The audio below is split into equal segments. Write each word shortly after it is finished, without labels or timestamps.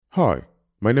Hi,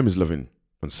 my name is Levin,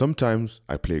 and sometimes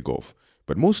I play golf,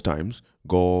 but most times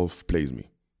golf plays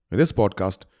me. In this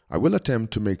podcast, I will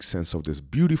attempt to make sense of this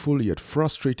beautiful yet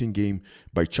frustrating game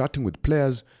by chatting with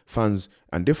players, fans,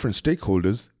 and different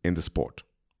stakeholders in the sport.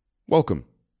 Welcome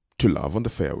to Love on the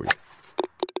Fairway.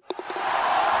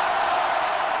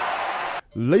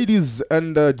 Ladies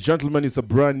and gentlemen, it's a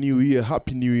brand new year.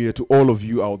 Happy New Year to all of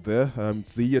you out there.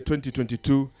 It's the year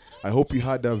 2022. I hope you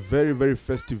had a very, very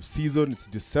festive season. It's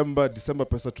December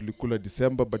pesa tulikula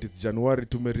December, but it's January.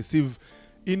 To receive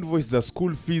invoice za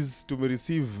school fees, to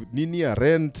receive nini ya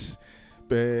rent,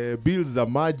 bills za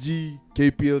maji,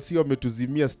 KPLC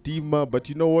wametuzimia stima, but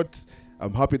you know what?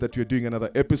 I'm happy that we're doing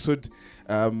another episode.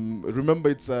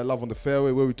 Remember, it's Love on the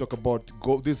Fairway, where we talk about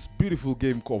this beautiful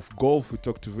game of golf. We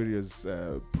talk to various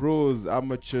pros,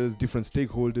 amateurs, different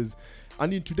stakeholders.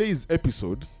 And in today's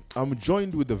episode, I'm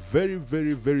joined with a very,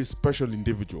 very, very special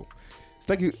individual. It's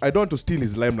like I don't want to steal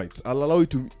his limelight. I'll allow him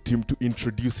to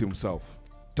introduce himself.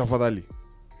 Tafadhali.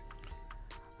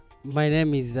 My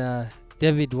name is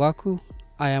David Waku.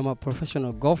 I am a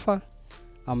professional golfer.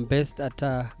 I'm based at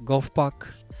a golf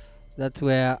park. That's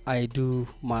where I do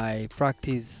my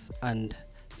practice and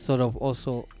sort of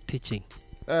also teaching.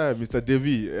 Mr.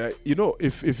 Devi,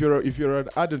 if you're an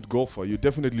ardent golfer, you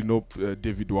definitely know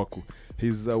David Waku.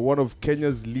 He's one of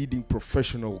Kenya's leading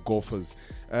professional golfers.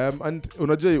 And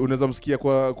unaweza msikia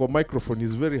kwa microphone,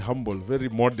 he's very humble, very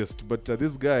modest. But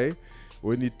this guy,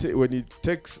 when he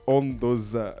takes on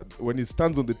those, when he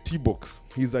stands on the tee box,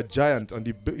 he's a giant, and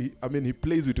he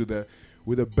plays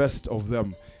with the best of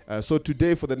them. So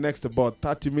today, for the next about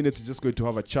 30 minutes, we're just going to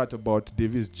have a chat about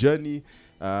Devi's journey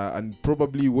and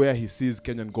probably where he sees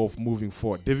Kenyan golf moving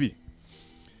forward. Devi,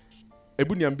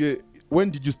 when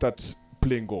did you start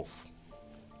playing golf?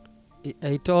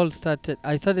 I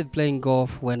started playing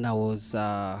golf when I was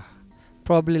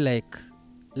probably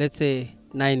let's say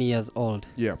 9 years old.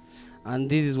 Yeah. And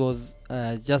this was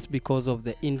just because of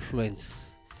the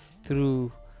influence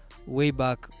through way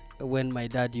back when my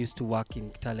dad used to work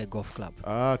in Kitale Golf Club.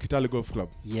 Kitale Golf Club.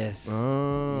 Yes.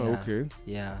 Okay.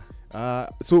 Yeah.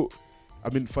 So,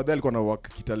 Fadel gonna work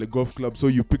Kitale Golf Club, so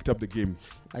you picked up the game.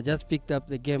 I just picked up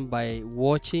the game by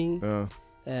watching,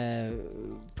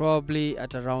 probably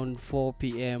at around 4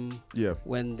 p.m. Yeah.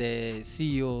 When the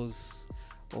CEOs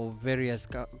of various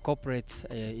corporates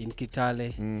in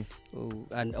Kitale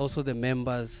and also the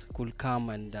members could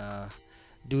come and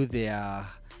do their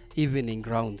evening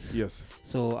rounds. Yes.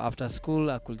 So after school,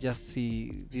 I could just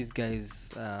see these guys.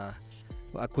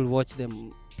 I could watch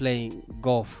them playing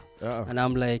golf. And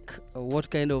I'm like, what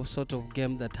kind of sort of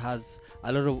game that has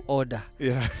a lot of order?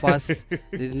 Yeah. First,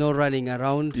 there's no running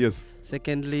around. Yes.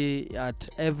 Secondly, at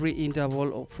every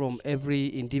interval from every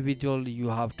individual, you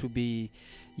have to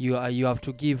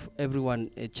give everyone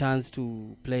a chance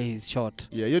to play his shot.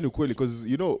 Yeah, because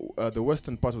the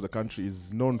western part of the country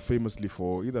is known famously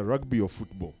for either rugby or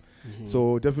football. Mm-hmm.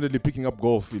 So definitely picking up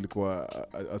golf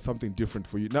is something different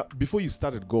for you. Now, before you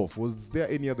started golf, was there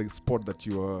any other sport that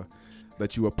you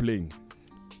were playing?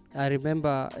 I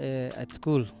remember at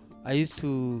school, I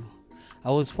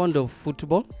was fond of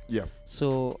football. Yeah.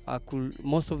 So I could,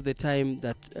 most of the time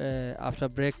that after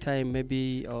break time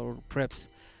maybe or preps,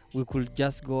 we could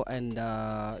just go and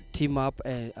team up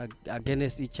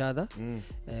against each other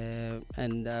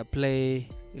and play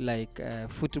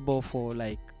football for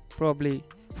probably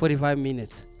 45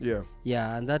 minutes. Yeah.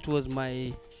 Yeah, and that was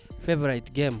my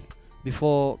favorite game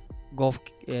before golf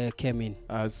came in.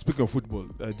 Speaking of football,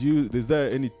 is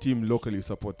there any team locally you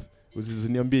support?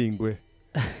 Ingwe?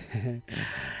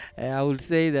 I would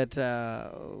say that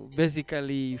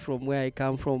basically from where I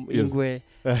come from, yes. Ingwe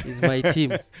is my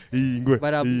team. Ingwe.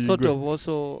 But I'm sort of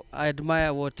also, I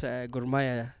admire what Gor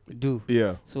Mahia do.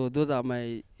 Yeah. So those are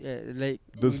my,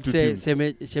 those two teams.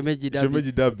 Shemeji Derby.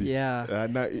 Shemeji Derby. Yeah.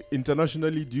 Now,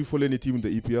 internationally, do you follow any team in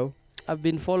the EPL? I've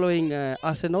been following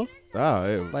Arsenal,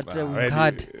 but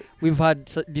we've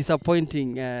had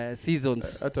disappointing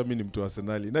seasons. Hata mimi mtu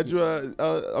Arsenal. Najua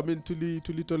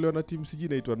tulitolewa na team sijui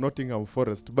inaitwa Nottingham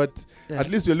Forest, but at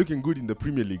least we're looking good in the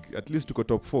Premier League. At least tuko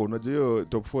top 4. Unajua hiyo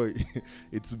top 4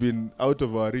 it's been out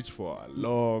of our reach for a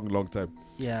long time.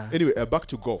 Yeah. Anyway, back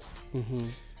to golf. Mm-hmm.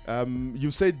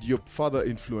 You said your father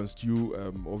influenced you,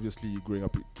 obviously growing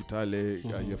up in Kitale,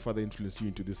 your father influenced you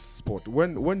into this sport.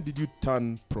 When did you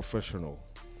turn professional?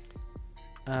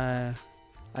 I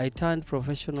turned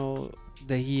professional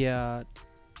the year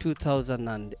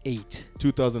 2008.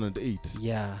 2008?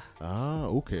 Yeah.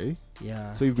 Okay.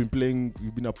 Yeah. So you've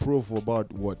been a pro for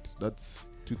about what? That's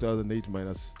 2008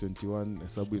 minus 21,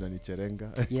 hesabu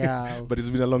inanicherenga. Yeah. But it's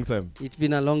been a long time. It's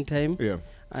been a long time. Yeah.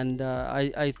 And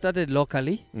I started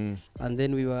locally, and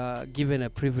then we were given a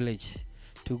privilege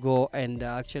to go and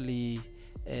actually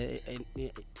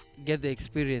get the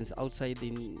experience outside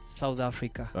in South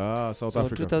Africa. South so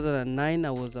Africa. 2009,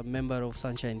 I was a member of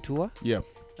Sunshine Tour. Yeah.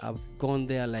 I've gone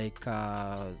there like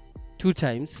 2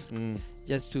 times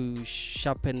just to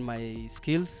sharpen my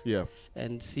skills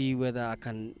and see whether I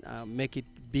can make it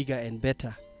bigger and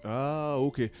better.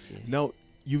 Okay. Yeah. Now,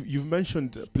 you've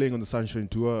mentioned playing on the Sunshine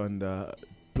Tour and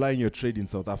plying your trade in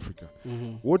South Africa.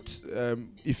 What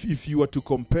if you were to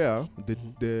compare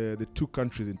the two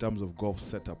countries in terms of golf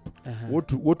setup?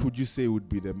 What would you say would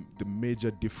be the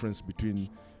major difference between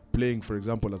playing, for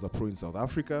example, as a pro in South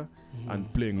Africa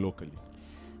and playing locally?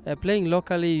 Playing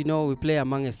locally, we play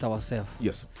amongst ourselves.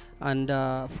 Yes. And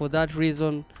for that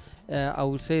reason, I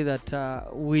would say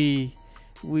that we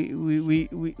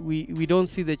don't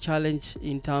see the challenge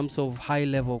in terms of high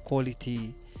level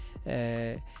quality,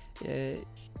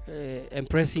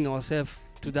 impressing ourselves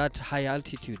to that high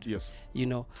altitude. Yes.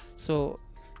 So,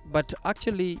 but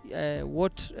actually,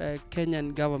 what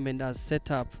Kenyan government has set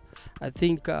up, I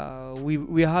think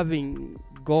we're having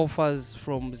golfers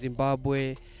from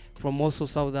Zimbabwe, from also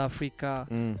South Africa,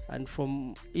 and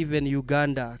from even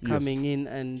Uganda coming in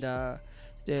and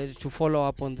to follow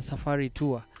up on the safari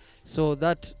tour. So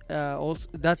that also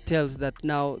that tells that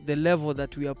now the level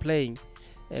that we are playing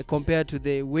compared to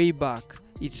the way back,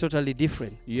 it's totally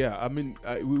different. Yeah, I mean,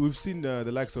 we've seen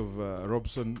the likes of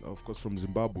Robson, of course, from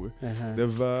Zimbabwe. They've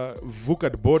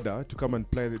vuked border to come and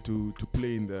play to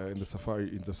play in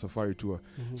the safari tour.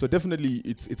 So definitely,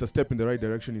 it's a step in the right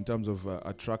direction in terms of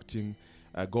attracting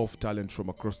golf talent from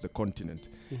across the continent.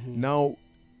 Now,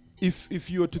 if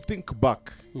you were to think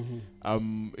back,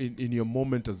 in your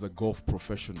moment as a golf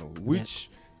professional, which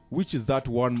is that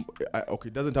one? Okay,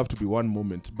 it doesn't have to be one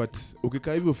moment, but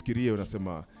ukikaa hivi ufikirie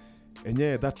unasema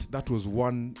enyewe that was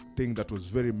one thing that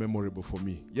was very memorable for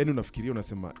me. Yani unafikiria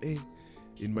unasema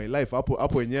in my life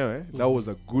hapo enyewe that was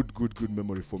a good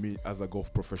memory for me as a golf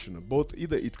professional. Both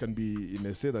either it can be in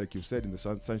a say like you've said in the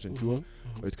Sunshine Tour,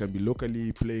 or it can be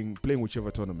locally playing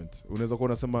whichever tournament. Unaweza kuwa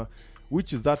unasema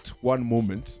which is that one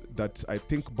moment that I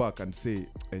think back and say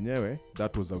enyewe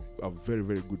that was a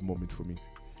very good moment for me.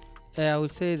 I will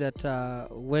say that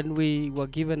when we were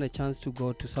given a chance to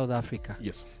go to South Africa,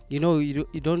 yes,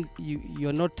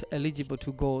 you're not eligible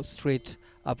to go straight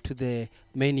up to the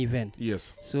main event.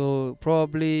 Yes. So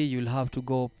probably you'll have to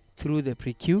go through the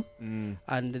pre-queue,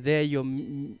 and there you're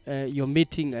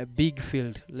meeting a big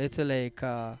field. Let's say like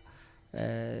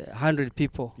 100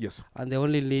 people. Yes. And they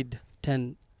only need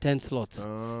 10 slots.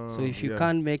 So if you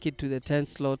can't make it to the 10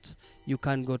 slots, you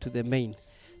can't go to the main.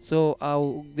 So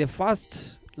the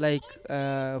first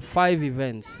 5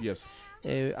 events, yes,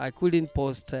 I couldn't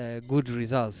post good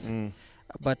results.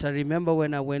 But I remember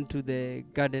when I went to the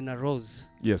Gardner Rose.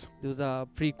 Yes. There was a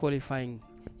pre-qualifying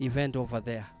event over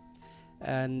there.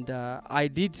 And I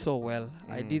did so well.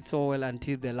 I did so well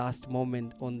until the last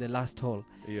moment on the last hole.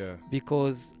 Yeah.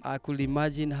 Because I could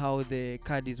imagine how the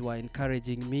caddies were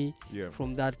encouraging me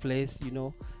from that place.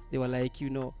 They were like,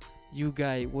 you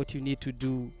guy, what you need to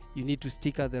do, you need to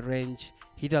stick at the range,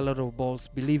 hit a lot of balls,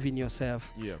 believe in yourself.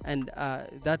 Yeah. And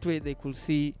that way I could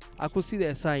see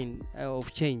the sign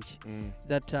of change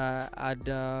that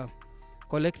I'd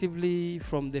collectively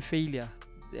from the failure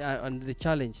and the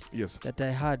challenge that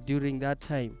I had during that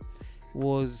time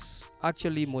was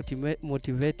actually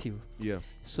motivative. Yeah.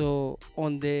 So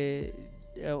on the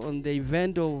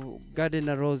event of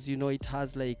Gardner Rose, it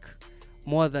has like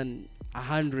more than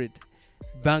 100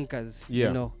 bankers,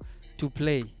 to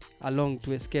play along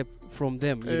to escape from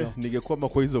them. Ningekwama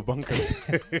kwa hizo bankers.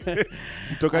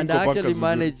 And I actually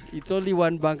managed. It's only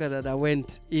one bunker that I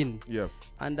went in. Yeah.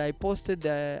 And I posted,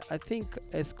 I think,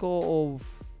 a score of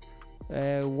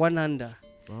 1 under.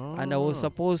 And I was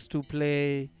supposed to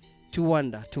play 2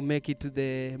 under to make it to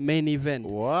the main event.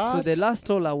 What? So the last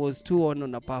hole I was 2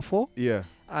 on a par 4. Yeah.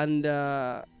 And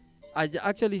I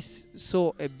actually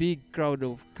saw a big crowd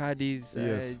of caddies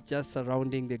just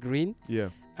surrounding the green. Yeah.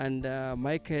 And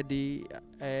my caddy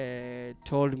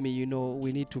told me,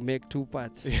 we need to make 2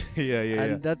 putts.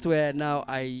 And that's where now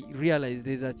I realize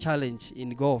there's a challenge in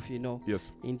golf,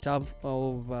 Yes. in terms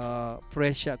of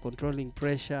pressure, controlling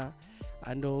pressure,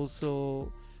 and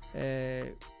also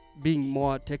being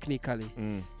more technically.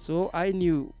 So I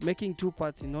knew making 2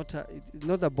 putts is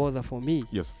not a bother for me.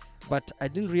 Yes. But I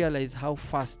didn't realize how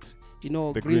fast,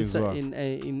 the greens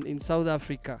in South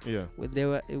Africa,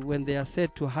 when they are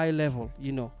set to high level,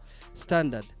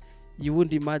 standard, you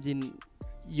wouldn't imagine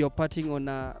you're putting on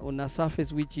a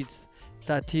surface which is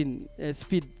 13,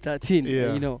 speed 13,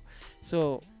 Yeah. you know.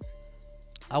 So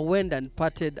I went and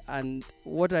putted, and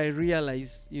what I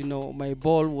realized, you know, my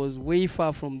ball was way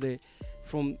far from the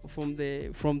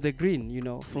green, you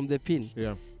know, from the pin.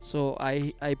 Yeah. So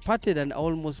I putted and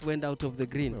almost went out of the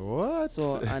green. What?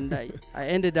 So and I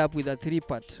ended up with a 3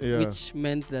 putt, Yeah. which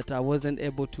meant that I wasn't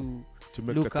able to to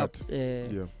make look the up cut.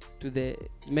 to the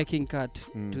making cut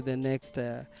Mm. to the next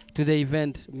to the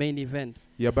event, main event.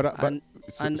 Yeah, but And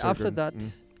sorry, after go on.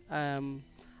 that,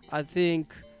 I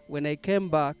think when I came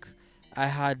back, I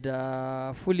had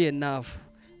fully enough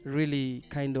really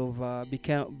kind of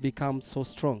become so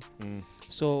strong.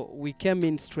 So we came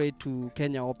in straight to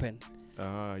Kenya Open.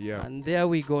 Yeah. And there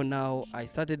we go now. I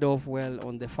started off well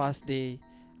on the first day.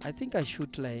 I think I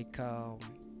shoot like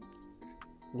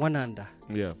 1 under.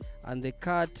 Yeah. And the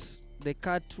cut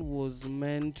was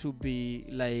meant to be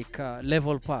like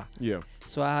level par. Yeah.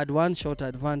 So I had 1 shot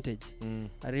advantage. Mm.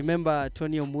 I remember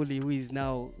Tony Omuli, who is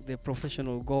now the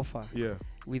professional golfer, Yeah.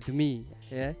 with me.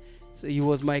 Yeah. So he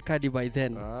was my caddy by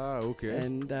then. Okay.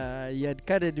 And he had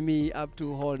caddied me up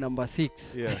to hole number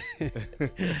 6. Yeah.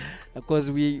 Because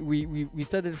we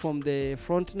started from the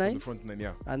front On nine, the front nine,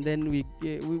 yeah. and then we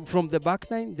from the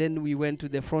back 9, then we went to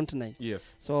the front 9.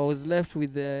 Yes. So I was left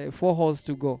with 4 holes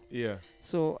to go. Yeah.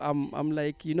 So I'm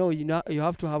like, you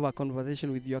have to have a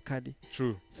conversation with your caddy.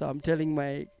 True. So I'm telling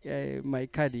my my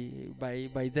caddy,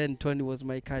 by then Tony was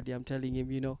my caddy. I'm telling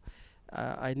him,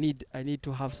 I need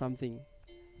to have something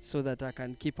so that I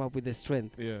can keep up with the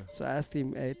strength. Yeah. So I asked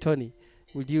him, Tony,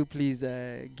 would you please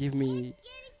give me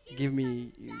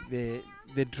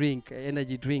the drink,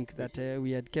 energy drink that we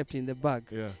had kept in the bag?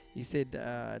 Yeah. He said,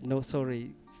 no,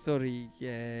 sorry,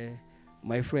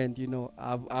 my friend,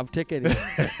 I've taken it.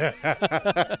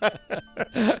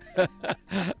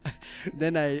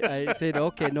 Then I said,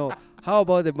 okay, no. How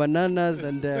about the bananas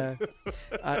and the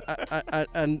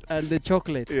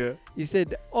chocolate? Yeah. He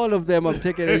said, all of them I've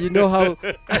taken it. You know how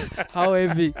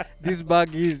heavy this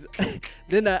bag is.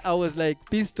 Then I was like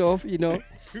pissed off,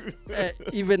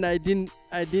 even I didn't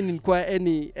inquire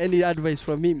any advice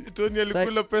from him. Tony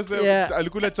alikula pesa, yeah.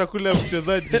 alikula chakula ya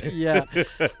mchezaji. Yeah.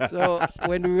 So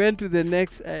when we went to the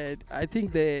next, I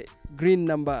think the green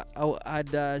number, I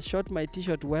had shot my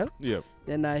t-shirt well. Yeah.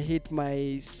 Then I hit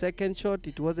my second shot.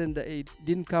 It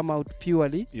didn't come out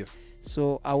purely. Yes.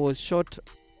 So I was shot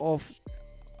off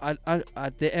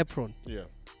at the apron. Yeah.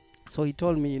 So he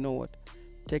told me, you know what,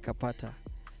 take a putter.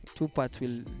 2 putts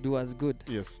will do us good.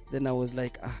 Yes. Then I was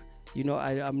like,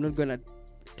 I'm not gonna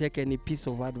take any piece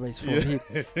of advice from him.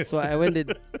 So I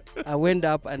went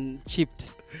up and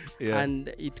chipped. Yeah. And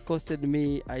it costed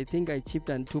me, I think I chipped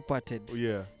and 2 putted.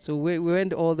 Yeah. So we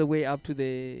went all the way up to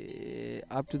the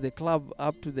club,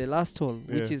 up to the last hole,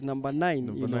 which is number 9.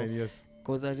 Number 9, yes.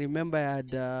 Because I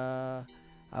remember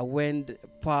I went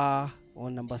par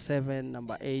on number 7,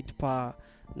 number 8 par,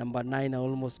 number 9 I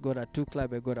almost got a 2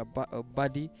 club. I got a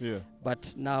birdie. Yeah.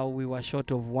 But now we were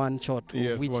short of 1 shot,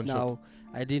 Yes, which one now shot.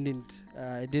 I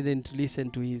didn't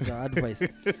listen to his advice.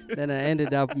 Then I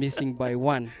ended up missing by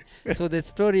 1. So the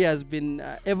story has been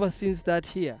ever since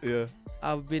that year. Yeah.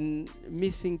 I've been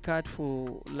missing cut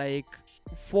for like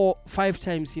 4-5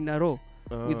 times in a row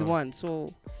with 1.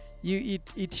 So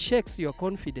it shakes your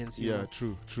confidence. You know.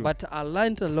 True. But I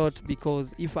learned a lot,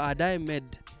 because if I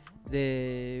made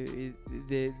the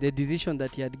decision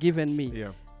that he had given me,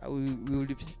 Yeah.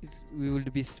 we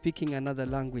would be speaking another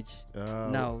language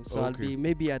now. So I'll be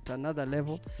maybe at another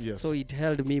level. Yes. So it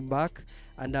held me back,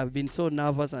 and I've been so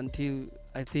nervous until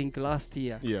I think last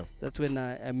year. Yeah. That's when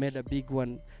I made a big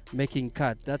one, making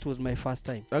cut. That was my first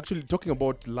time. Actually, talking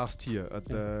about last year at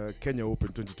the Kenya Open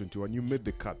 2021, you made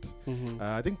the cut. Mm-hmm.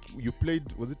 I think you played.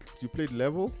 You played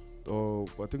level, or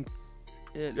I think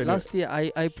last year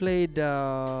I played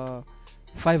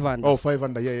 5 under. Oh, 5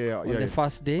 under. Yeah. On the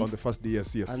first day. On the first day,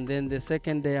 yes. And then the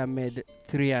second day I made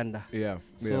 3 under. Yeah.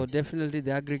 So definitely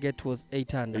the aggregate was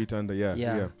 8 under. 8 under. Yeah.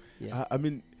 Yeah. I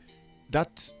mean,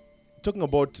 that. Talking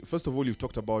about, first of all, you've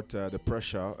talked about the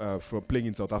pressure from playing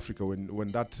in South Africa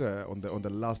when that on the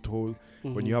last hole,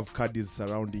 when you have caddies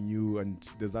surrounding you and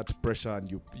there's that pressure and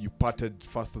you putted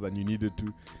faster than you needed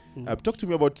to. Talk to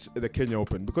me about the Kenya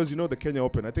Open, because the Kenya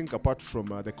Open, I think apart from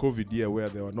the COVID year where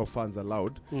there were no fans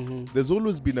allowed, there's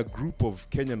always been a group of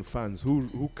Kenyan fans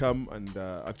who come and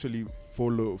actually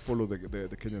follow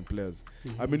the Kenyan players.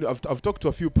 I mean, I've talked to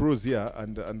a few pros here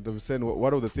and they've said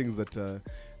one of the things that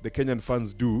the Kenyan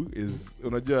fans do is,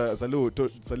 unajua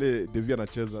sale Devi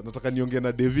anacheza, nataka niongee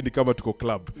na Devi ni kama tuko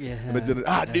club.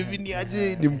 Unajua Devi ni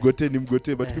aje,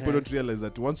 nimgote, but people don't realize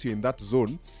that once you're in that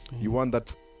zone, you want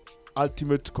that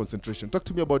ultimate concentration. Talk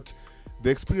to me about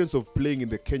the experience of playing in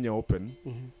the Kenya Open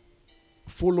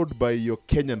followed by your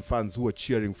Kenyan fans who are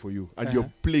cheering for you, and you're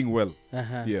playing well.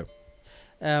 Yeah.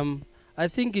 I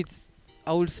think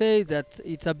I would say that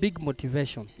it's a big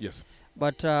motivation. Yes.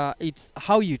 But it's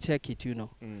how you take it,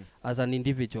 as an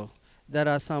individual. There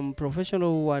are some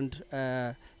professionals who want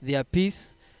their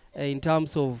peace in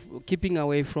terms of keeping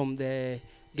away from the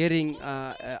getting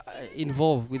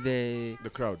involved with the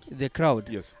crowd. The crowd.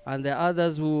 Yes. And the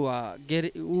others who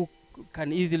who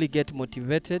can easily get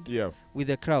motivated with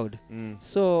the crowd.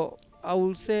 So I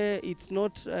will say it's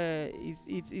not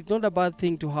it's not a bad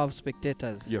thing to have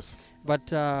spectators. Yes.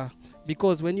 But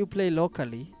because when you play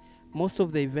locally, most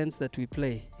of the events that we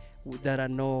play, there are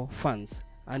no fans,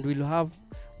 and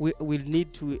we'll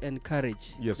need to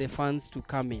encourage the fans to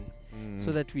come in,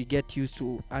 so that we get used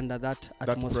to under that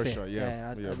atmosphere. Pressure,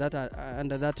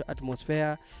 under that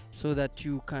atmosphere, so that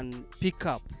you can pick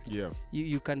up.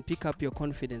 You can pick up your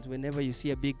confidence whenever you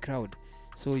see a big crowd.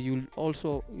 So you'll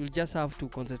just have to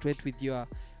concentrate with your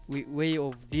way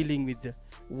of dealing with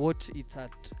what it's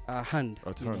at hand.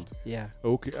 Yeah.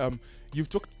 Okay. You've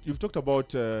talked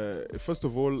about first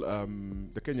of all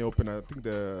the Kenya Open. I think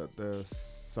the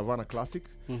Savannah Classic.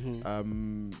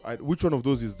 Which one of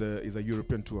those is a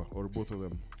European tour, or both of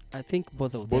them? I think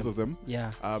both of them. Both of them.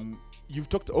 Yeah. You've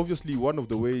talked, obviously, one of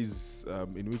the ways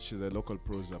in which the local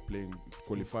pros are playing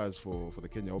qualifiers for the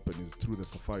Kenya Open is through the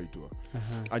Safari Tour.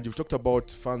 And you've talked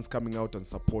about fans coming out and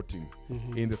supporting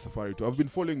in the Safari Tour. I've been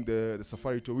following the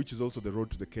Safari Tour, which is also the road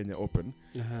to the Kenya Open.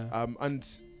 And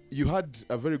you had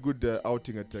a very good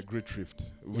outing at Great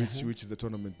Rift, which is the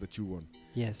tournament that you won.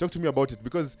 Yes. Talk to me about it,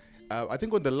 because I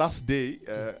think on the last day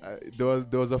there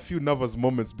was a few nervous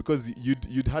moments, because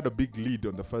you'd had a big lead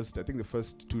on the first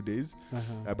 2 days,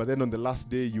 but then on the last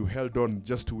day you held on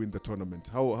just to win the tournament.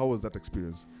 How was that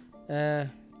experience? I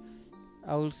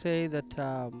will say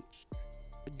that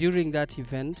during that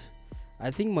event,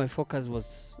 I think my focus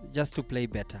was just to play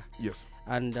better. Yes.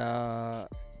 And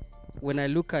when I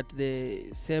look at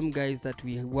the same guys that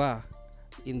we were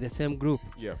in the same group,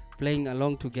 playing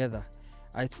along together,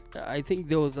 I think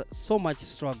there was so much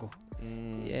struggle.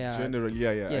 Generally,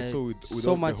 I saw with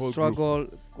so much the whole struggle,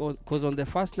 because on the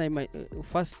first night,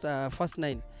 first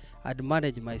night, I'd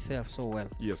managed myself so well.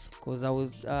 Yes. Because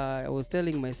I was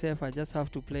telling myself I just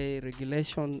have to play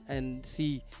regulation and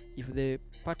see if the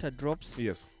putter drops.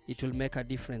 Yes. It will make a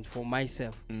difference for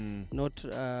myself. Not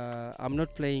I'm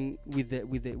not playing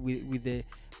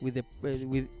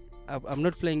I'm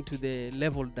not playing to the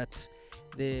level that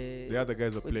the other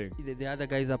guys are playing. The other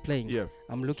guys are playing. Yeah.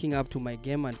 I'm looking up to my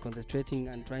game and concentrating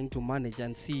and trying to manage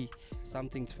and see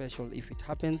something special. If it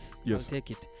happens, I'll take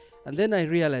it. And then I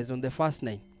realized on the first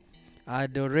night,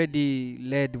 I'd already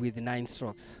led with 9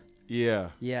 strokes.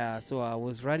 Yeah. So I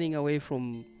was running away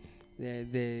from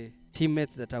the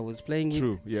teammates that I was playing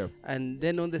True. with. Yeah. And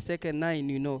then on the second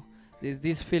 9, there's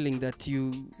this feeling that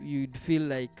you'd feel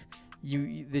like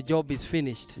the job is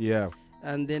finished. Yeah.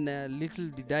 And then little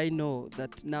did I know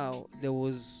that now there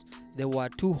were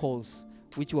 2 holes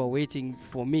which were waiting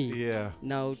for me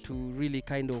now to really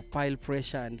kind of pile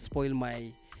pressure and spoil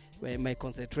my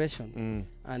concentration.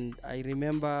 And I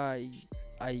remember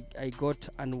I got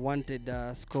unwanted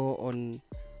score on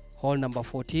hole number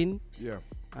 14. Yeah.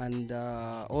 And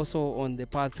also on the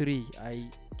par 3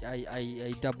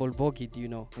 I double bogeyed,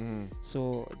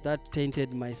 so that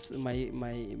tainted my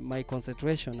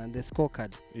concentration and the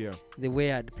scorecard the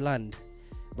way I'd planned.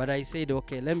 But I said,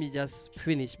 okay, let me just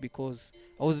finish, because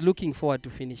I was looking forward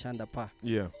to finish under par,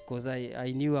 because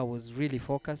I knew I was really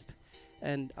focused.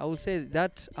 And I would say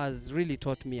that has really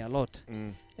taught me a lot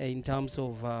in terms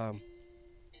of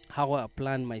how I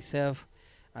plan myself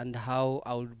and how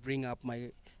I would bring up my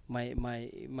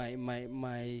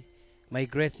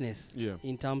greatness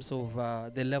in terms of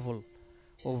the level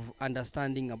of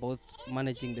understanding about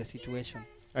managing the situation.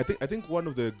 I think one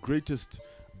of the greatest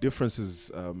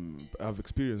differences I've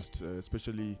experienced,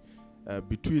 especially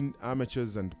between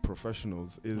amateurs and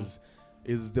professionals, is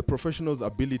the professional's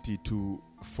ability to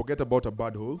forget about a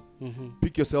bad hole,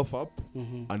 pick yourself up,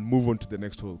 and move on to the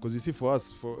next hole. Because you see, for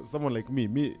someone like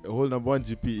me, hole number 1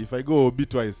 GP, if I go OB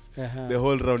twice, the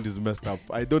whole round is messed up.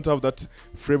 I don't have that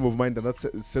frame of mind and that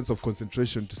sense of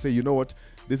concentration to say, you know what,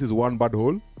 this is one bad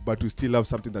hole, but we still have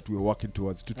something that we're working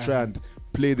towards to try and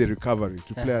play the recovery,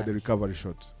 play the recovery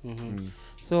shot.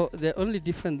 So the only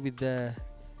difference with the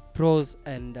pros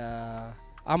and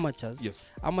amateurs,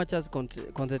 amateurs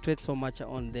concentrate so much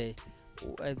on the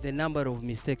number of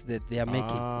mistakes that they are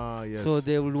making. So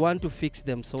they will want to fix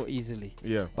them so easily.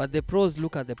 But the pros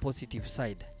look at the positive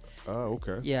side.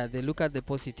 Okay. Yeah, they look at the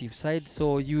positive side.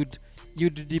 So you'd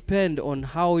depend on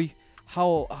how you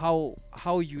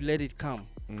let it come.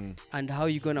 and how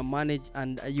you're gonna manage,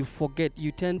 and you forget.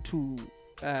 You tend to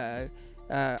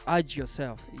urge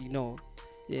yourself,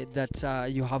 that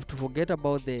you have to forget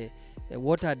about the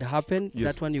what had happened.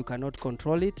 Yes. That one you cannot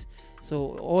control it.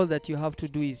 So all that you have to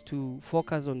do is to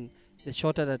focus on the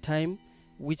shot at a time,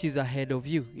 which is ahead of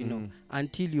you,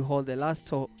 until you hold the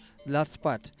last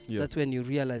part. Yeah. That's when you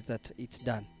realize that it's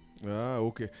done.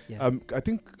 Okay. Yeah. I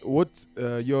think what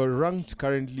you're ranked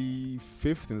currently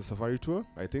 5th in the Safari Tour,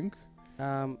 I think.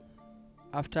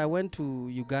 After I went to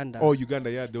Uganda. Oh,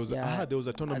 Uganda, yeah. There was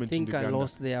a tournament I think in Uganda. I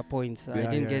lost their points. I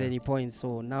didn't get any points,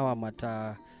 so now I'm at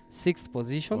 6th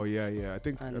position. Oh yeah. I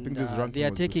think And this ranking they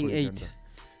are was taking before 8. Uganda.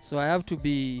 So I have to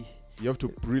be. You have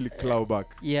to really claw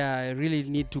back. Yeah, I really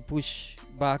need to push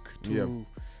back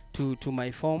to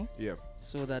my form. Yeah.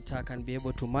 So that I can be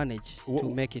able to manage to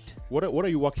make it. What are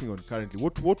you working on currently?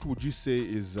 What would you say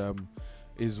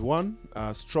is one,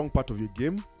 a strong part of your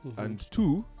game, and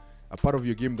two, a part of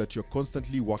your game that you're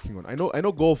constantly working on? I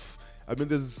know golf. I mean,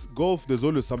 there's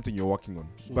always something you're working on.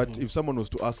 But if someone was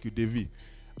to ask you, Devi,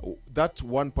 that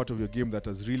one part of your game that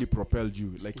has really propelled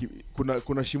you, like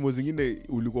kuna shimo zingine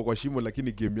ulikuwa kwa shimo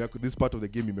lakini game yako, this part of the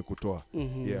game imekutoa.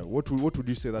 Yeah. What would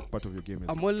you say that part of your game is?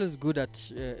 I'm always good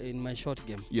at in my short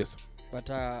game. Yes. But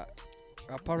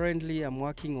apparently I'm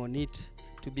working on it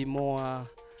to be more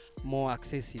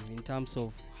accessible in terms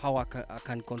of how I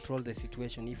can control the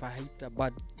situation. If I hit a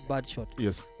bad shot,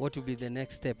 yes, what will be the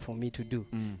next step for me to do?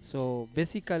 So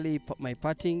basically my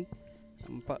putting,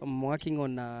 I'm working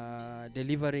on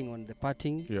delivering on the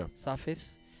putting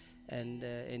surface, and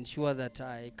ensure that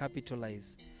I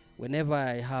capitalize whenever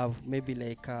I have maybe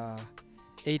like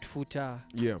 8-footer,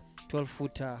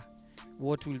 12-footer.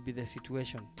 What will be the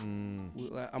situation?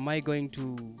 Am I going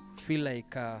to feel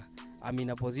like I'm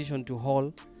in a position to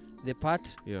hold the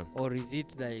putt, or is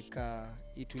it like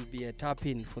it will be a tap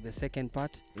in for the second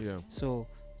putt? So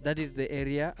that is the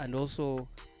area, and also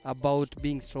about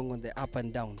being strong on the up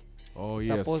and down.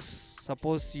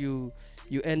 Suppose you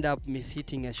end up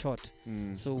mishitting a shot.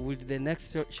 So will the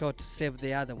next shot save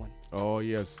the other one? Oh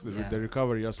yes, the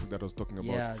recovery aspect that I was talking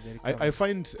about. Yeah, I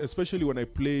find, especially when I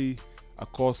play a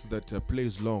course that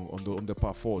plays long on the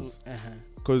par 4s,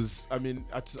 because I mean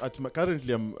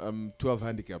currently I'm 12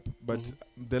 handicap, but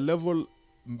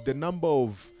the number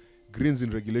of greens in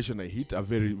regulation I hit are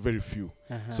very, very few.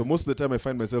 So most of the time I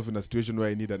find myself in a situation where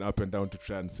I need an up and down to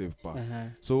try and save par.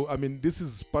 So I mean, this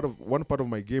is one part of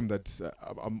my game that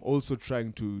I'm also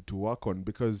trying to work on,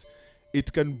 because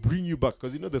it can bring you back,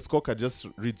 because the scorecard just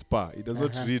reads par. It does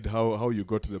not read how you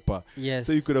got to the par. Yes.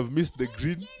 So you could have missed the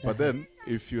green, but then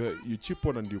if you chip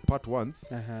on and you putt once,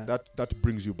 that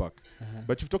brings you back.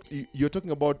 But you're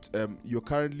talking about you're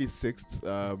currently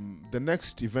 6th. The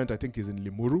next event I think is in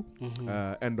Limuru,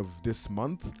 end of this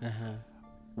month.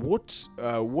 What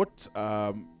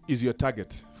is your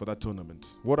target for that tournament?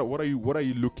 What are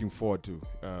you looking forward to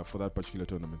for that particular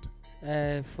tournament?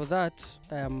 For that,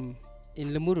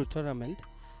 in Limuru tournament,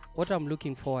 what I'm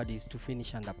looking forward is to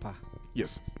finish under par.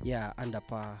 Yes. Yeah, under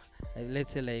par.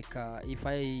 Let's say like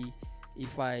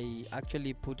if I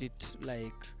actually put it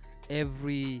like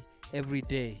every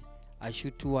day, I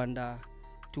shoot 2 under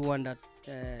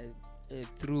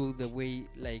through the way,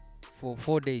 like for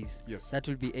 4 days. Yes. That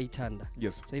will be 8 under.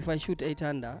 Yes. So if I shoot 8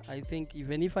 under, I think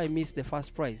even if I miss the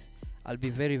first prize, I'll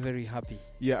be very, very happy.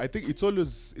 Yeah, I think it's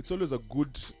always a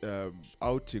good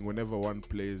outing whenever one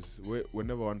plays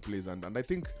and I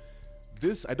think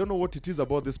this, I don't know what it is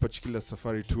about this particular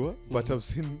Safari Tour, but I've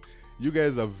seen you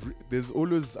guys there's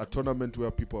always a tournament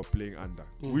where people are playing under,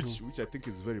 which I think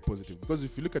is very positive, because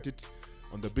if you look at it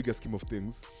on the bigger scheme of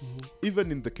things,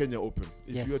 even in the Kenya Open,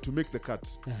 if you are to make the cut,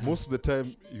 most of the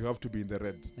time you have to be in the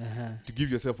red to give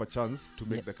yourself a chance to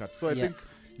make the cut. So I think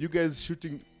you guys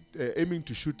aiming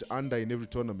to shoot under in every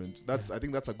tournament, I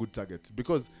think that's a good target,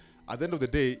 because at the end of the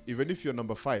day, even if you're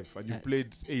number 5 and you've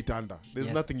played 8 under,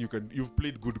 there's nothing you've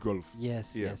played good golf.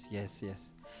 Yes.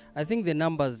 I think the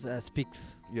numbers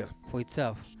speaks for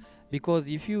itself, because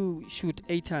if you shoot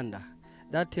 8 under,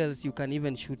 that tells you can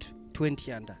even shoot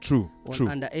 20 under. True.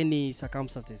 Under any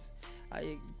circumstances.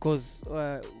 Because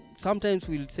sometimes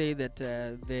we'll say that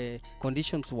the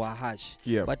conditions were harsh,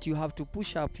 but you have to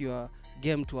push up your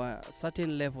game to a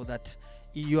certain level that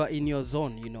you are in your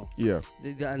zone,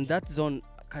 and that zone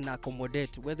can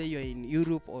accommodate whether you're in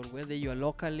Europe or whether you're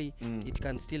locally. It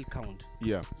can still count.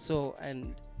 So,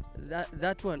 and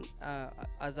that one,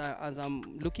 as I'm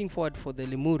looking forward for the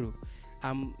Limuru,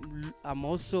 I'm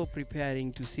also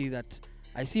preparing to see that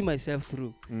I see myself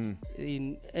through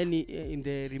in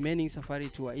the remaining Safari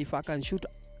Tour. If I can shoot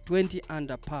 20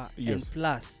 under par Yes. and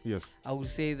plus, Yes. I will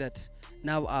say that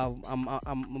now I'm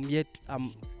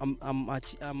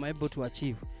able to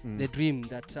achieve the dream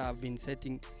that I've been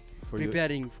setting, For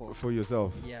preparing for. for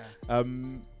yourself. Yeah.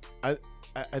 I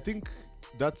think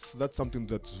that's something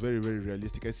that's very, very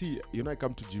realistic. I see, I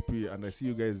come to GP and I see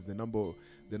you guys, the number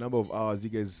of hours you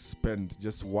guys spend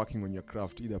just working on your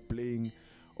craft, either playing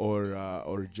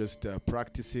or just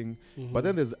practicing. But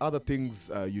then there's other things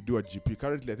you do at GP.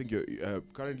 Currently, I think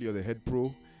you're the head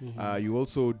pro. You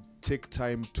also take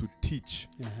time to teach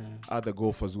other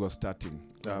golfers who are starting.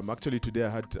 Yes. Actually, today I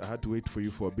had to wait for you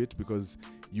for a bit because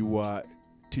you were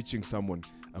teaching someone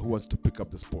who wants to pick up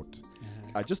the sport.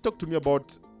 Just talk to me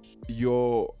about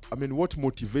what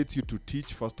motivates you to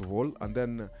teach, first of all, and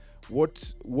then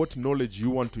what knowledge you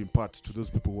want to impart to those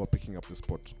people who are picking up the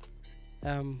sport.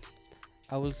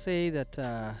 I will say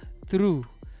that through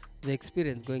the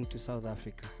experience going to South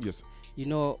Africa, Yes.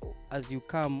 As you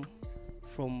come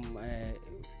from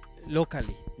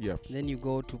locally, Yeah. then you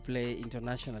go to play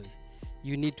internationally,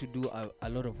 you need to do a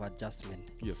lot of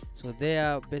adjustment. Yes. So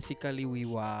there, basically, we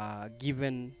were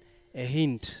given a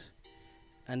hint,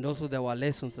 and also there were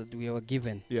lessons that we were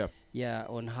given. Yeah.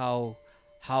 On how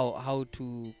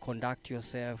to conduct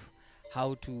yourself,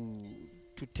 how to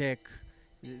take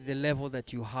the level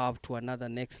that you have to another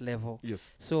next level. Yes.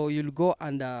 So you'll go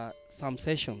under some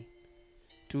session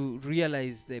to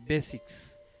realize the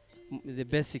basics,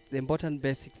 the important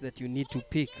basics that you need to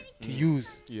pick to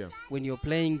use Yeah. when you're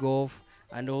playing golf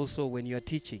and also when you're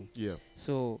teaching. Yeah.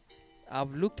 So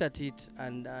I've looked at it,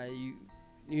 and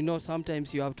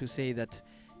sometimes you have to say that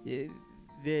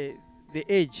the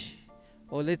age,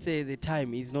 or let's say the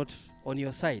time, is not on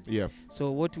your side. Yeah.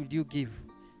 So what would you give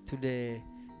to the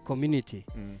community?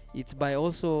 It's by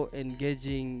also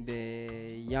engaging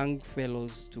the young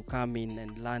fellows to come in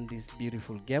and learn this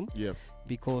beautiful game, Yeah.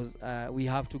 because we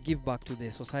have to give back to the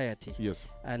society. Yes.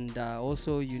 And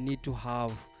also you need to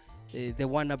have the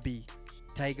wannabe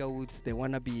Tiger Woods, they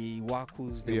wannabe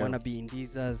Wakus, they Yeah. wannabe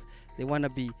Indizas, they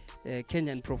wannabe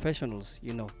Kenyan professionals,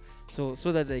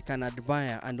 so that they can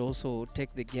admire and also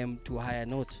take the game to a higher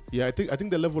note. Yeah, I think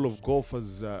the level of golf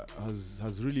has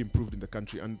really improved in the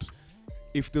country, and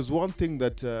if there's one thing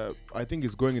that I think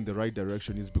is going in the right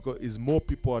direction, is more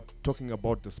people are talking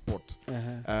about the sport.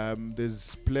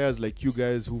 There's players like you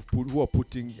guys who are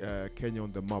putting Kenya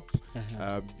on the map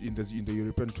in the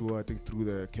European Tour, I think through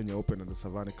the Kenya Open and the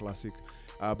Savannah Classic.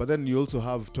 But then you also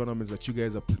have tournaments that you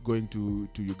guys are going to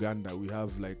Uganda. We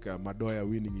have like Madoya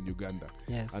winning in Uganda,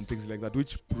 Yes. and things like that,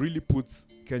 which really puts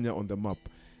Kenya on the map.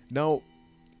 Now,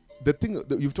 the thing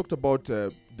that you've talked about,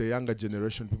 the younger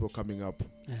generation, people coming up.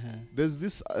 There's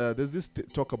this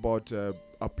talk about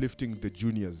uplifting the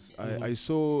juniors. I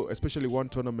saw especially one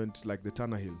tournament like the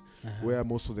Tanner Hill, where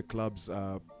most of the clubs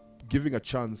are giving a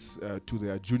chance to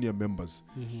their junior members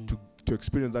to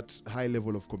experience that high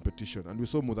level of competition. And we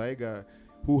saw Muthaiga,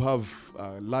 who have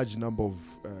a large number of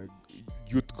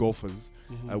youth golfers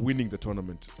winning the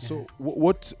tournament. So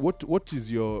what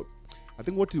is your, I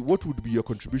think what would be your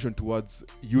contribution towards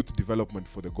youth development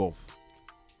for the golf?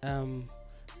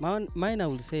 Mine, I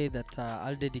will say that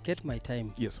I'll dedicate my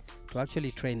time Yes. to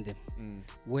actually train them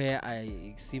where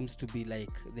it seems to be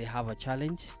like they have a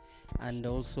challenge, and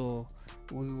also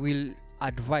we will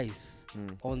advise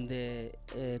on the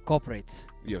corporates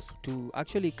Yes. to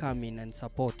actually come in and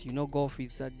support. Golf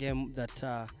is a game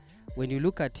that when you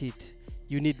look at it,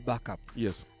 you need backup.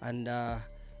 Yes. And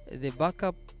the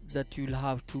backup that you'll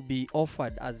have to be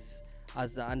offered as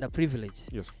underprivileged.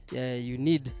 Yes. You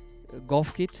need a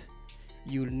golf kit.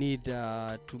 You'll need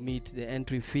to meet the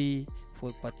entry fee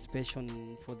for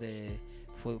participation for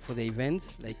the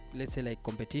events, like let's say like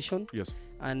competition. Yes.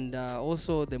 And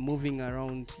also the moving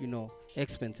around,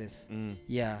 expenses.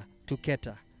 To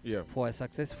cater for a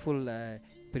successful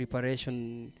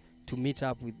preparation to meet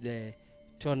up with the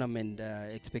tournament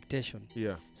expectation.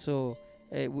 Yeah. So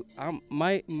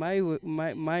my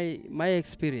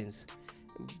experience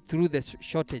through the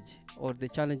shortage or the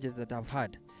challenges that I've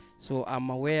had, so I'm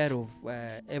aware of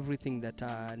everything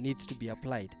that needs to be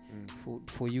applied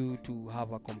for you to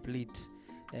have a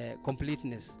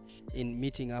completeness in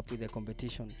meeting up with the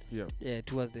competition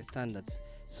towards the standards.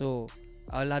 So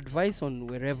I'll advise on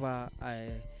wherever I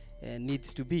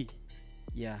needs to be.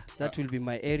 That will be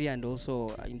my area. And also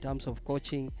in terms of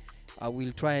coaching, I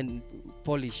will try and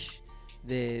polish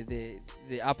the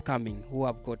upcoming who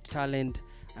have got talent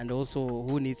and also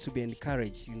who needs to be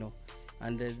encouraged,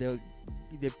 and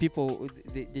the people,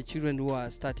 the children who are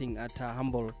starting at a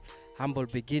humble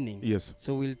beginning. Yes.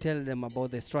 So we'll tell them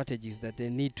about the strategies that they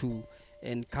need to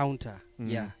encounter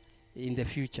in the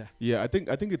future. Yeah, I think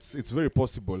it's very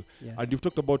possible. Yeah. And you've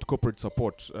talked about corporate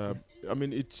support. I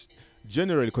mean, it's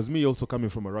generally, because me also coming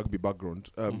from a rugby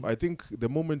background, I think the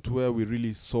moment where we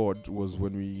really soared was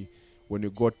when we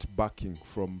got backing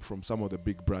from some of the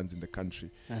big brands in the country,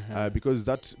 because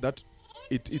that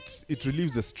it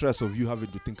relieves the stress of you having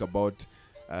to think about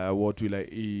what will I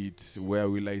eat, where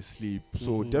will I sleep.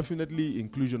 So definitely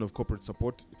inclusion of corporate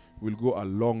support will go a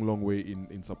long way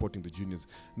in supporting the juniors.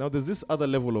 Now there's this other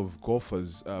level of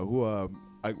golfers who are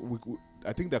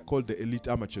I think they're called the elite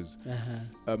amateurs,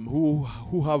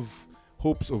 who have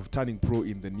hopes of turning pro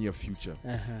in the near future.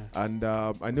 And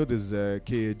I know there's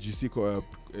KGC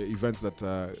events that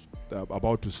are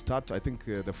about to start. I think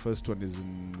the first one is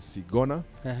in Sigona.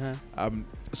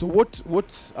 So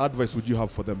what advice would you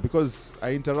have for them? Because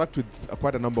I interact with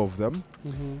quite a number of them.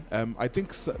 I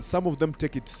think some of them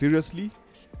take it seriously.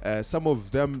 Some of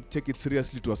them take it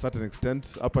seriously to a certain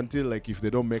extent, up until like if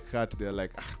they don't make cut, they're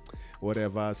like,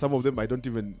 whatever. Some of them I don't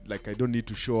need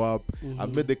to show up.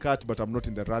 I've made the cut, but I'm not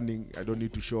in the running. I don't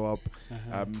need to show up.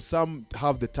 Some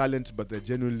have the talent, but they're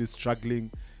genuinely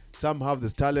struggling. Some have the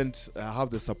talent, have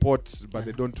the support, but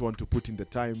they don't want to put in the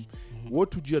time.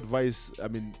 What would you advise, I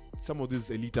mean, some of these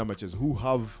elite amateurs who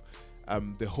have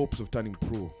the hopes of turning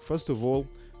pro? First of all,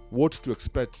 what to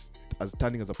expect as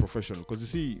turning as a professional? Because you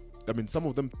see, I mean, some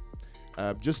of them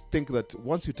just think that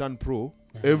once you turn pro,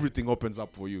 everything opens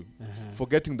up for you,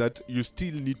 forgetting that you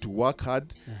still need to work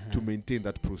hard to maintain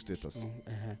that pro status.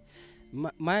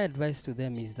 My advice to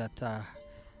them is that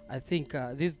I think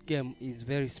this game is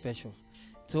very special,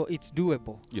 so it's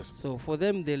doable. Yes. So for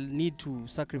them, they'll need to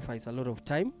sacrifice a lot of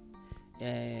time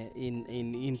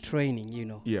in training. You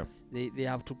know. Yeah. They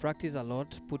have to practice a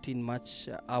lot, put in much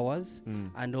hours,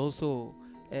 and also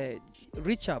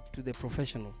reach up to the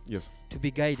professional. Yes. To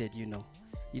be guided, you know,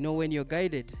 when you're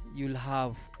guided, you'll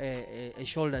have a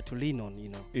shoulder to lean on, you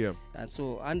know. Yeah. And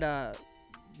so under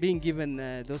being given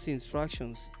those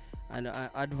instructions and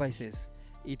advices,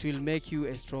 it will make you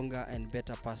a stronger and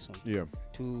better person. Yeah.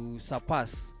 To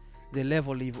surpass the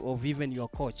level of even your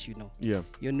coach, you know. Yeah.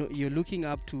 You're looking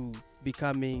up to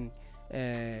becoming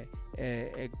a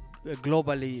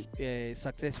globally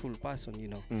successful person, you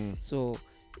know. So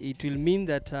it will mean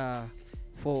that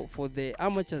for the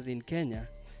amateurs in Kenya,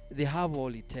 they have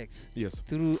all it takes. Yes.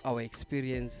 Through our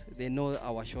experience, they know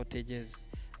our shortages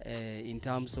in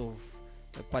terms of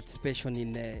participation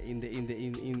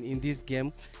in this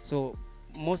game. So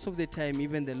most of the time,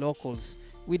 even the locals,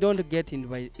 we don't get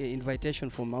invitation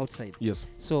from outside. Yes.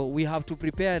 So we have to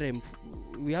prepare them.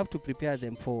 We have to prepare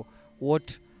them for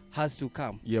what has to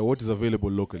come. Yeah, what is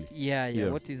available locally. Yeah.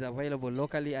 What is available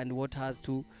locally and what has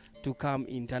to come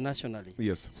internationally.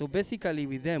 Yes. So basically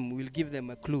with them, we'll give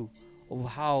them a clue of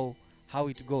how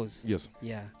it goes. Yes.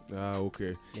 Yeah.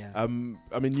 Okay. Yeah. I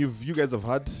mean, you guys have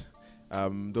had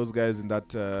those guys in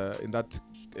that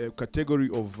category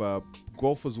of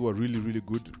golfers who are really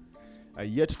good,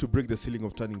 yet to break the ceiling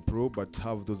of turning pro, but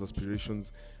have those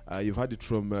aspirations. You've had it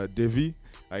from Devi.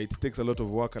 It takes a lot of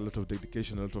work, a lot of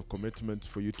dedication, a lot of commitment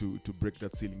for you to break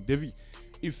that ceiling. Devi,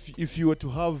 if you were to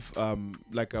have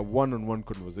like a one-on-one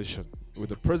conversation with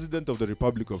the President of the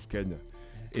Republic of Kenya,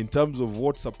 in terms of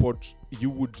what support you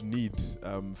would need,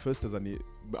 first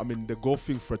the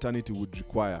golfing fraternity would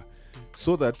require,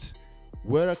 so that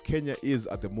where Kenya is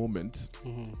at the moment,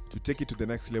 to take it to the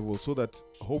next level, so that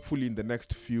hopefully in the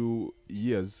next few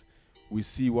years we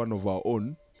see one of our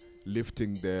own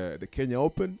lifting the Kenya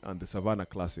Open and the Savannah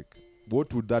Classic.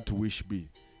 What would that wish be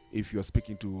if you're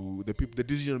speaking to the people, the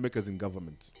decision makers in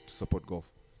government, to support golf?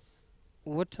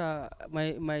 What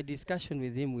my discussion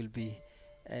with him will be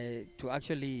to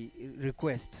actually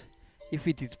request, if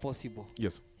it is possible,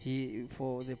 yes,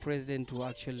 for the president to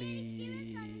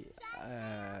actually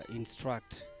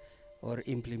instruct or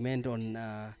implement on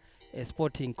a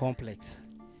sporting complex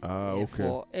okay,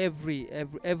 for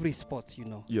every sport, you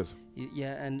know. Yes.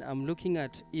 Yeah, and I'm looking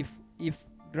at if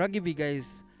rugby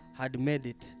guys had made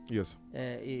it, yes,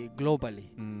 globally,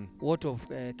 what of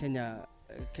Kenya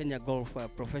golf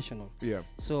professional? Yeah.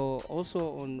 So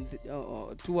also on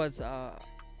towards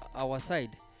our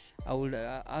side, I would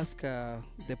ask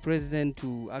the president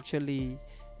to actually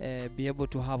be able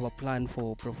to have a plan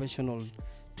for professional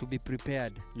to be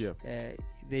prepared. Yeah.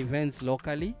 The events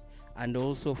locally, and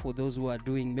also for those who are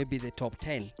doing maybe the top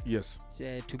 10. Yes.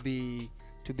 To be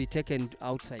taken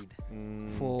outside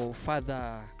for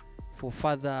further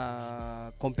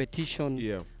competition,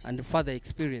 Yeah. and further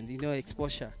experience. You know,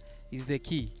 exposure is the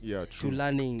key Yeah, to true.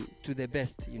 learning to the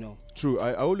best, you know. True.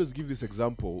 I always give this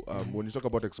example when you talk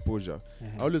about exposure.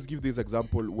 I always give this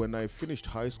example. When I finished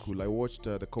high school, I watched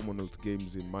the Commonwealth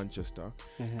Games in Manchester,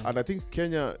 and I think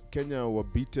Kenya were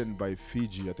beaten by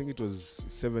Fiji. I think it was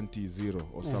 70-0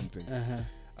 or something.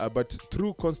 But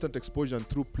through constant exposure and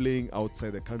through playing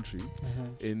outside the country,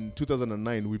 in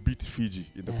 2009 we beat Fiji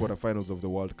in the quarterfinals of the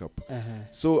World Cup.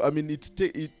 So I mean,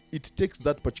 it takes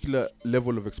that particular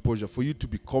level of exposure for you to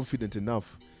be confident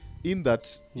enough in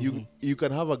that you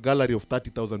can have a gallery of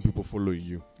 30,000 people following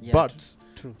you. Yeah, But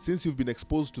true. since you've been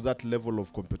exposed to that level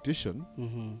of competition,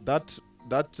 that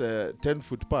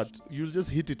 10-foot part, you'll just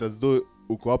hit it as though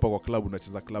uko hapa kwa club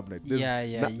unacheza club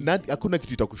night. Hakuna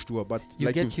kitu itakushtua, but you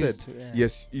like you've said, to,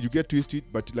 yes, you get used to it,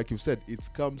 but like you've said, it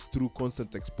comes through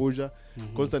constant exposure,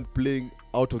 constant playing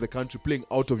out of the country, playing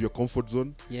out of your comfort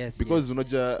zone. Yes, because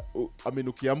unaja, I mean,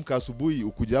 ukiamka asubuhi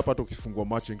ukuja hapa hata ukifungua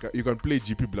macho, you can play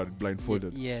GP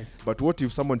blindfolded. Yes. But what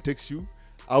if someone takes you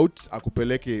out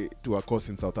akupeleke to a course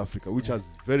in South Africa, which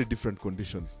has very different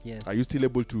conditions? Yes. Are you still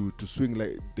able to swing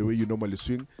like the way you normally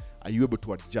swing? Are you able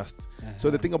to adjust?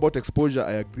 So the thing about exposure,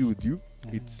 I agree with you.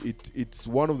 It's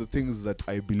one of the things that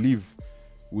I believe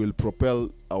will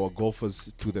propel our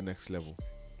golfers to the next level.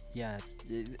 Yeah,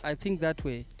 I think that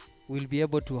way we'll be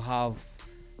able to have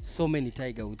so many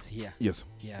Tiger Woods here. Yes.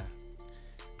 Yeah.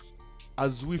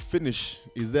 As we finish,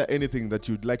 is there anything that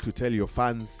you'd like to tell your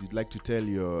fans, you'd like to tell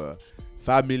your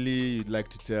family, you'd like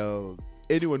to tell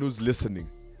anyone who's listening,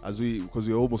 because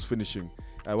we're almost finishing?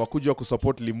 Wakuja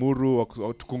kusupport Limuru,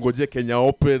 tukungoje Kenya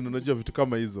Open, unajua vitu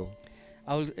kama hizo.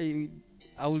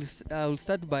 I will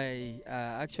start by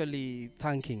actually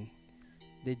thanking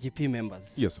the GP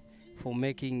members. Yes. For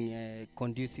making a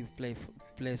conducive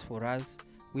place for us,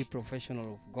 we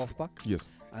professional of Golf Park. Yes.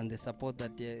 And the support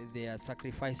that they are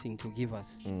sacrificing to give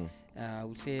us. I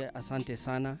would say asante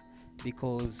sana,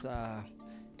 because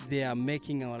they are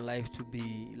making our life to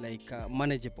be like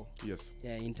manageable. Yes.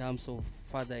 In terms of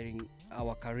furthering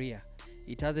our career.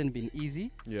 It hasn't been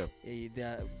easy. Yeah.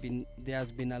 There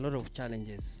has been a lot of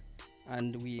challenges,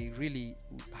 and we really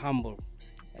humble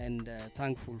and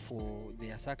thankful for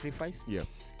their sacrifice. Yeah.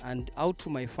 And out to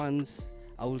my fans,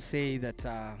 I will say that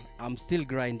I'm still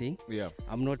grinding. Yeah.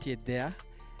 I'm not yet there,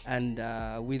 and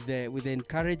with the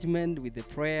encouragement, with the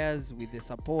prayers, with the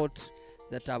support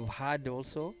that I've had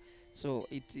also, so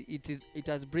it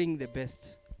has bring the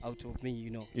best out of me, you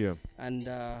know. Yeah. And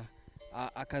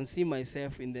I can see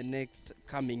myself in the next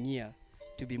coming year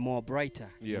to be more brighter.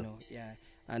 Yeah. You know. Yeah.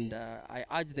 And I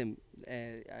urge them,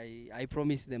 I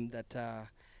promise them that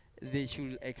they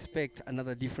should expect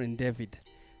another different David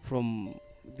from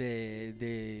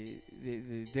the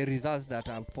results that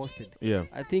I've posted. Yeah.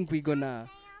 I think we're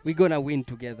gonna win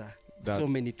together. So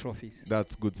many trophies.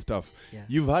 That's good stuff. Yeah.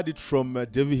 You've heard it from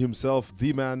Davy himself,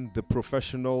 the man, the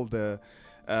professional, the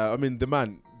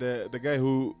man, the guy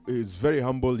who is very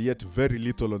humble yet very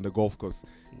little on the golf course.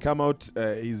 Come out,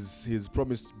 he's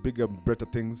promised bigger, better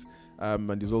things,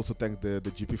 and he's also thanked the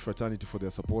GP fraternity for their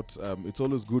support. It's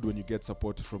always good when you get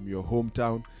support from your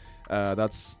hometown.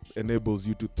 That enables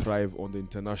you to thrive on the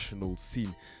international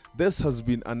scene. This has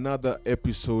been another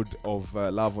episode of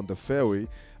Love on the Fairway.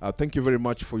 Thank you very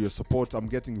much for your support. I'm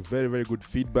getting very, very good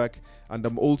feedback, and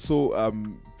I'm also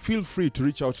feel free to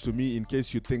reach out to me in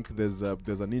case you think there's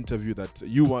an interview that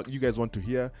you guys want to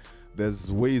hear.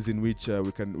 There's ways in which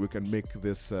we can make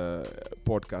this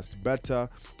podcast better.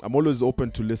 I'm always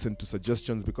open to listen to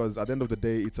suggestions, because at the end of the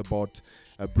day, it's about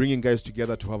bringing guys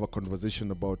together to have a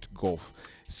conversation about golf.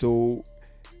 So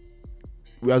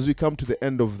as we come to the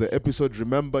end of the episode,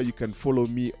 remember you can follow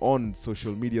me on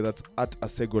social media. That's at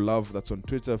Asego Love. That's on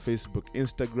Twitter, Facebook,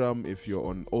 Instagram. If you're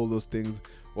on all those things,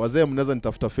 wazee mnaweza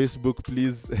nitafuta Facebook,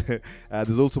 please.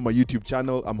 There's also my YouTube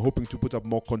channel. I'm hoping to put up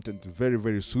more content very,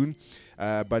 very soon.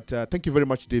 But thank you very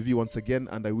much, Davey, once again,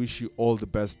 and I wish you all the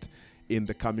best in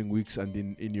the coming weeks and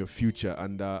in your future.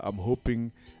 And I'm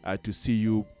hoping to see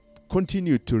you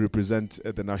continue to represent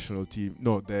the national team,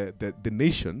 the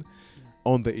nation,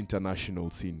 on the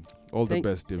international scene. All the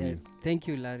best, Davey. Thank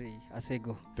you, Larry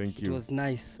Asego. Thank you. It was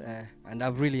nice, and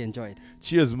I've really enjoyed.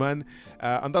 Cheers, man.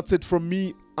 And that's it from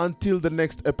me. Until the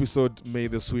next episode, may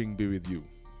the swing be with you.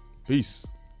 Peace.